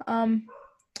yet.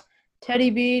 Teddy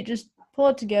B, just pull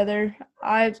it together.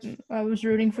 I was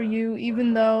rooting for you,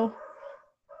 even though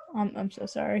I'm so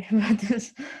sorry about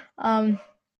this.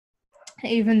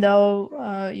 Even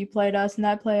though you played us in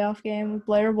that playoff game with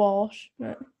Blair Walsh,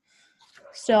 but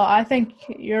still, I think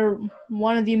you're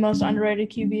one of the most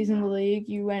underrated QBs in the league.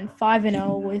 You went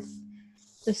 5-0 with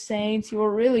the Saints. You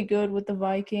were really good with the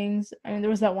Vikings. I mean, there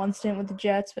was that one stint with the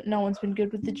Jets, but no one's been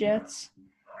good with the Jets.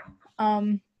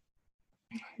 DJ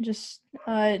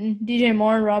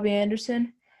Moore and Robbie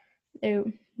Anderson, it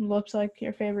looks like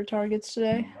your favorite targets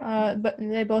today. But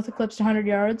they both eclipsed 100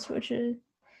 yards, which is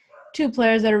 2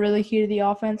 players that are really key to the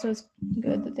offense. So it's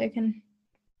good that they can,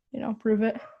 prove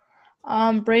it.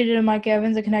 Brady and Mike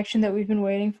Evans, a connection that we've been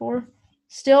waiting for.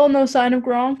 Still no sign of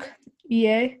Gronk.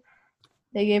 EA.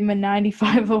 They gave him a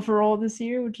 95 overall this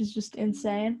year, which is just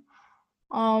insane.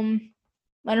 Leonard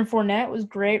Fournette was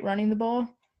great running the ball,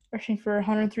 rushing for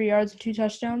 103 yards and 2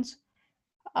 touchdowns.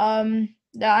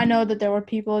 I know that there were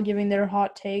people giving their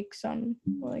hot takes on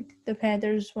like the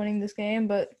Panthers winning this game,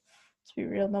 but let's be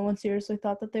real, no one seriously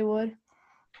thought that they would.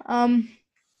 The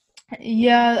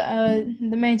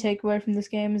main takeaway from this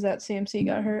game is that CMC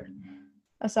got hurt.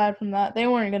 Aside from that, they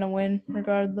weren't going to win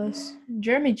regardless.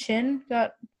 Jeremy Chin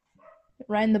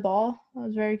ran the ball. I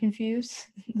was very confused.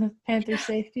 The Panthers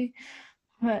safety.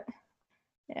 But,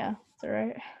 yeah, it's all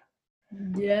right.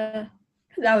 Yeah,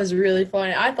 that was really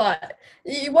funny. I thought,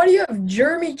 why do you have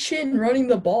Jeremy Chin running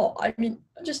the ball? I mean,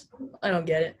 I don't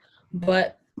get it.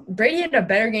 But Brady had a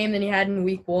better game than he had in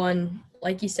week 1.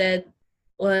 Like you said,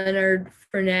 Leonard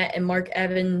Fournette and Mike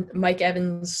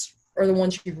Evans are the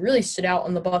ones who really stood out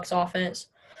on the Bucs offense.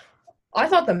 I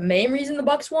thought the main reason the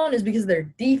Bucs won is because of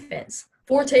their defense.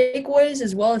 4 takeaways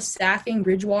as well as sacking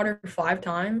Bridgewater 5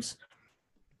 times.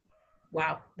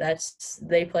 Wow,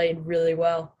 they played really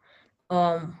well.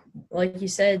 Like you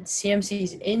said,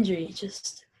 CMC's injury,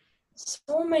 just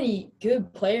so many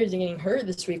good players are getting hurt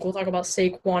this week. We'll talk about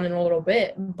Saquon in a little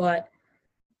bit, but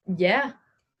Yeah,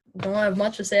 don't have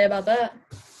much to say about that.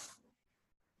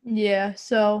 Yeah,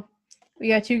 so we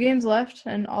got 2 games left,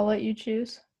 and I'll let you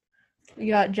choose. We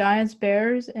got Giants,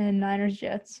 Bears, and Niners,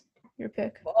 Jets. Your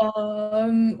pick.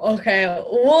 Okay,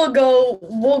 we'll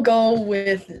go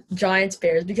with Giants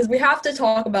Bears because we have to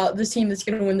talk about this team that's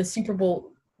gonna win the Super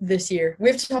Bowl this year. We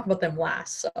have to talk about them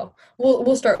last, so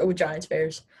we'll start with Giants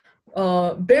Bears.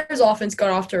 Bears offense got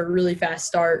off to a really fast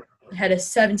start, had a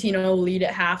 17-0 lead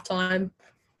at halftime.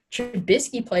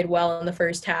 Trubisky played well in the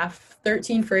first half,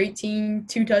 13 for 18,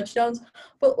 2 touchdowns.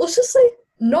 But let's just say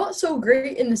not so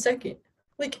great in the second.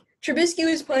 Like Trubisky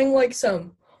was playing like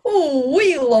some, oh,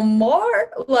 we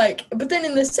Lamar, like. But then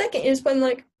in the second, he was playing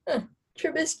like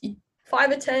Trubisky,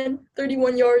 5 of 10,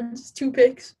 31 yards, 2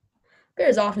 picks.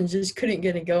 Bears offense just couldn't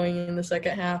get it going in the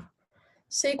second half.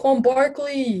 Saquon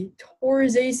Barkley tore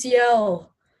his ACL.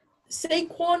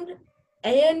 Saquon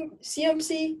and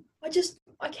CMC,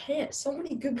 I can't. So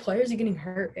many good players are getting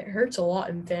hurt. It hurts a lot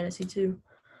in fantasy too.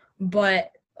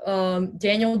 But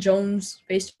Daniel Jones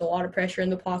faced a lot of pressure in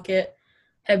the pocket.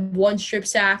 Had 1 strip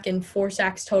sack and 4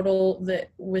 sacks total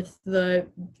that with the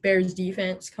Bears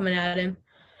defense coming at him.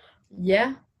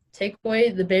 Yeah,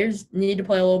 takeaway, the Bears need to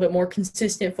play a little bit more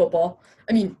consistent football.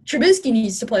 I mean, Trubisky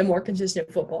needs to play more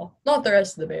consistent football, not the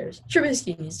rest of the Bears.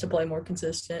 Trubisky needs to play more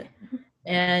consistent.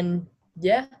 And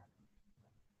yeah.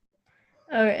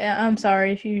 Okay, I'm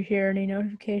sorry if you hear any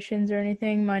notifications or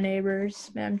anything. My neighbor's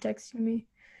spam texting me.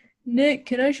 Nick,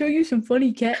 can I show you some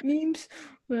funny cat memes?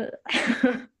 But,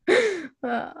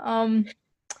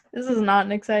 this is not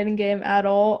an exciting game at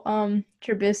all.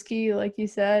 Trubisky, like you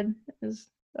said, is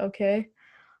okay.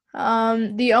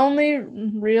 The only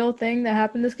real thing that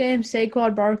happened this game,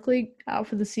 Saquon Barkley out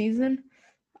for the season.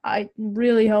 I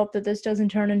really hope that this doesn't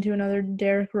turn into another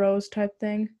Derrick Rose type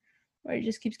thing, where he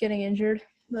just keeps getting injured.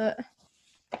 But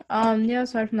yeah,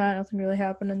 aside from that, nothing really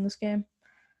happened in this game.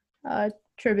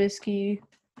 Trubisky,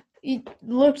 he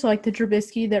looked like the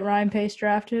Trubisky that Ryan Pace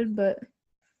drafted, but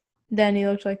then he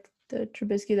looked like the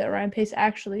Trubisky that Ryan Pace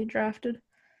actually drafted.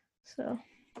 So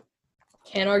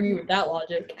Can't argue with that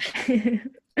logic.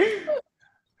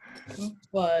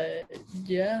 But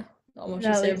yeah, not much to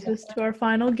that say leads about us to our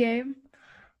final game.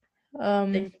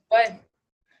 that. Way.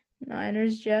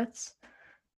 Niners Jets.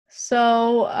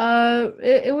 So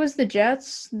it was the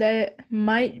Jets that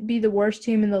might be the worst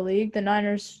team in the league. The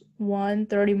Niners won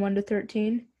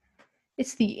 31-13.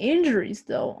 It's the injuries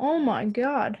though. Oh my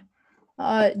God.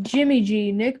 Jimmy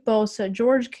G, Nick Bosa,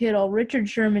 George Kittle, Richard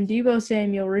Sherman, Deebo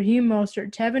Samuel, Raheem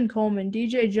Mostert, Tevin Coleman,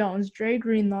 DJ Jones, Dre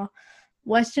Greenlaw,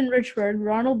 Weston Richburg,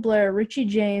 Ronald Blair, Richie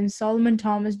James, Solomon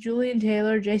Thomas, Julian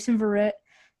Taylor, Jason Verrett,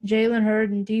 Jalen Hurd,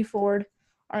 and Dee Ford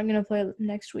aren't going to play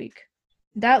next week.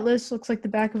 That list looks like the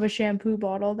back of a shampoo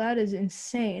bottle. That is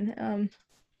insane.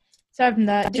 Aside from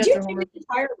that, Did Jets you are name horrible. the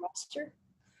entire roster?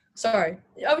 Sorry.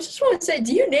 I was just want to say,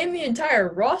 do you name the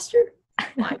entire roster?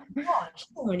 My gosh,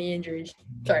 so many injuries.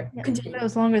 Sorry, continue. That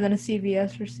was longer than a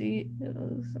CVS receipt. It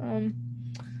was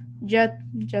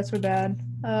Jets were bad.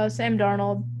 Sam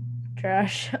Darnold,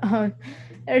 trash.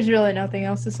 There's really nothing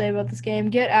else to say about this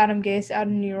game. Get Adam Gase out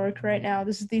of New York right now.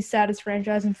 This is the saddest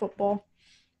franchise in football.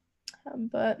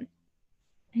 But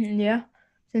yeah,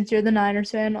 since you're the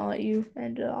Niners fan, I'll let you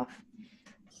end it off.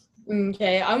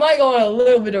 Okay, I might go on a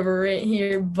little bit of a rant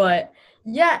here, but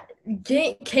yeah,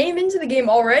 came into the game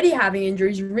already having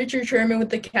injuries. Richard Sherman with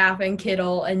the calf and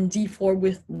Kittle and Dee Ford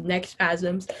with neck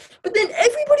spasms, but then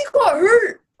everybody got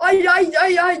hurt. I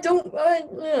don't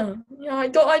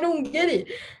I don't get it.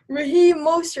 Raheem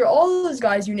Mostert, all those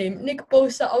guys you named, Nick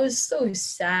Bosa, I was so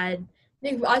sad.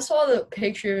 Nick, I saw the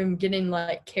picture of him getting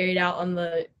like carried out on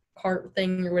the cart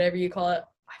thing or whatever you call it.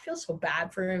 I feel so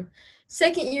bad for him.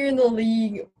 Second year in the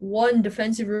league, won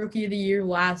Defensive Rookie of the Year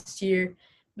last year.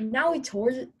 Now he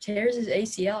tears his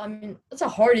ACL. I mean, that's a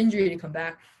hard injury to come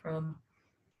back from.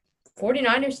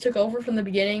 49ers took over from the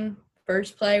beginning.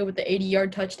 First play with the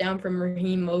 80-yard touchdown from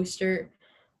Raheem Mostert.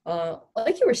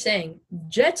 Like you were saying,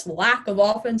 Jets' lack of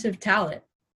offensive talent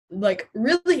like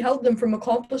really held them from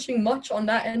accomplishing much on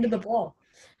that end of the ball.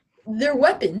 Their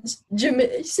weapons,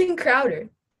 Jamison Crowder,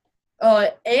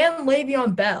 and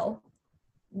Le'Veon Bell,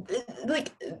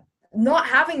 like not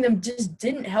having them just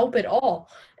didn't help at all.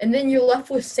 And then you're left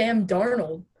with Sam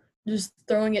Darnold just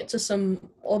throwing it to some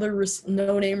other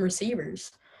no-name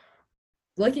receivers.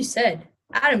 Like you said,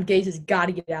 Adam Gase has got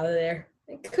to get out of there.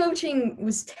 Coaching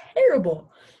was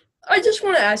terrible. I just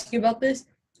want to ask you about this.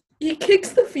 He kicks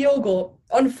the field goal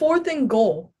on 4th and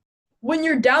goal when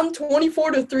you're down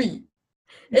 24-3.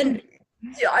 And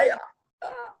I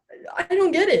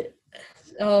don't get it.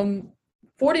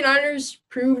 49ers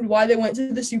proved why they went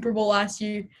to the Super Bowl last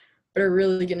year. but are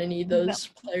really going to need those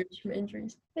players from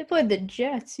injuries. They played the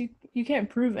Jets. You can't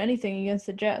prove anything against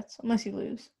the Jets unless you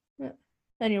lose.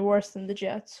 Then you're worse than the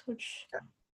Jets, which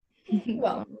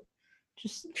Well,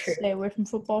 just true. stay away from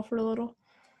football for a little.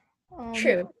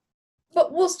 True.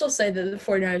 But we'll still say that the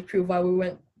 49ers proved why we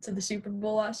went to the Super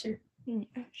Bowl last year.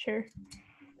 Yeah, sure.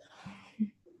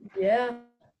 Yeah.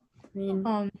 I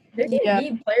mean, they yeah.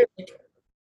 need players like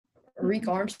Arik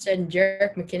Armstead and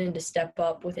Jerick McKinnon to step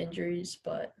up with injuries,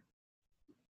 but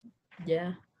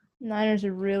yeah. Niners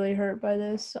are really hurt by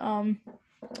this.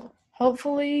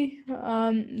 Hopefully, the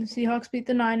Seahawks beat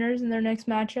the Niners in their next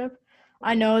matchup.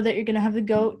 I know that you're going to have the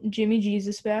GOAT, Jimmy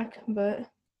Jesus, back, but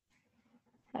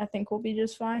I think we'll be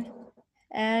just fine.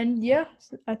 And, yeah,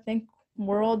 I think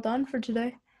we're all done for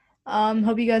today.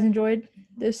 Hope you guys enjoyed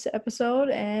this episode,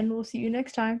 and we'll see you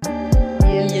next time.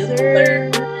 Yes,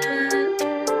 sir.